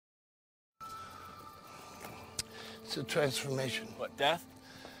It's a transformation. What, death?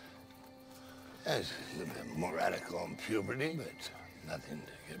 Yeah, it's a little bit more radical in puberty, but nothing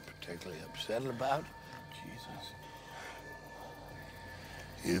to get particularly upset about. Jesus.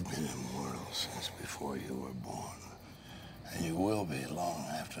 You've been immortal since before you were born, and you will be long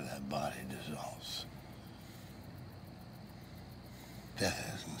after that body dissolves.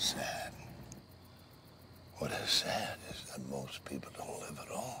 Death isn't sad. What is sad is that most people don't live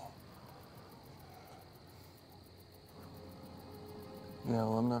at all. Yeah,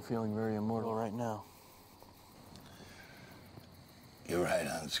 well, I'm not feeling very immortal right now. You're right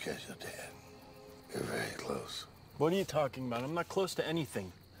on schedule, Dad. You're very close. What are you talking about? I'm not close to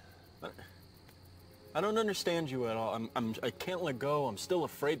anything. I don't understand you at all. I can't let go. I'm still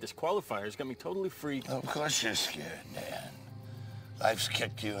afraid. This qualifier's got me totally freaked. Of course you're scared, Dan. Life's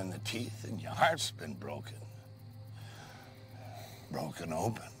kicked you in the teeth and your heart's been broken. Broken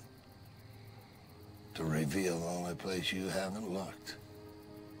open. To reveal the only place you haven't looked.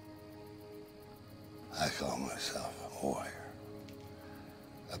 I call myself a warrior.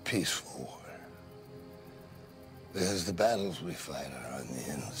 A peaceful warrior. Because the battles we fight are on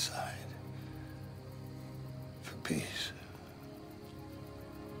the inside. For peace.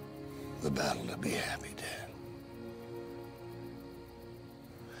 The battle to be happy, Dad.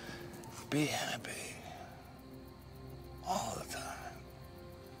 Be happy. All the time.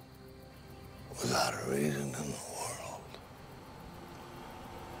 Without a reason in the world.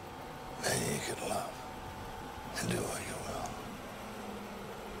 Then you can love and do what you will.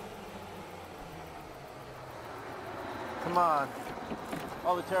 Come on.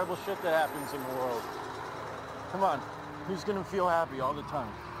 All the terrible shit that happens in the world. Come on. Who's gonna feel happy all the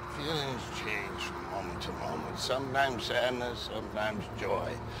time? Feelings change from moment to moment. Sometimes sadness, sometimes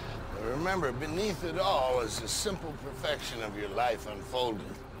joy. But remember, beneath it all is the simple perfection of your life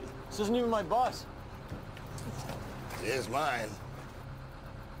unfolding. This isn't even my boss. It is mine.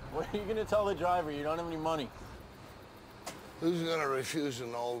 What are you gonna tell the driver? You don't have any money. Who's gonna refuse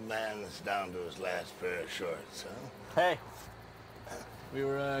an old man that's down to his last pair of shorts, huh? Hey, we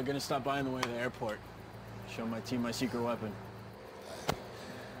were gonna stop by on the way to the airport. Show my team my secret weapon.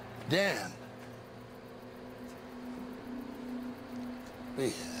 Dan. Be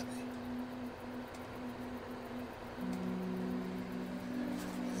happy.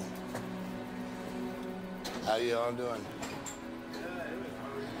 How you all doing?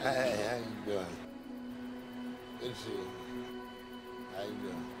 Hey, how you doing? Good to see you. How you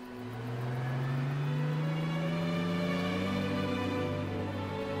doing?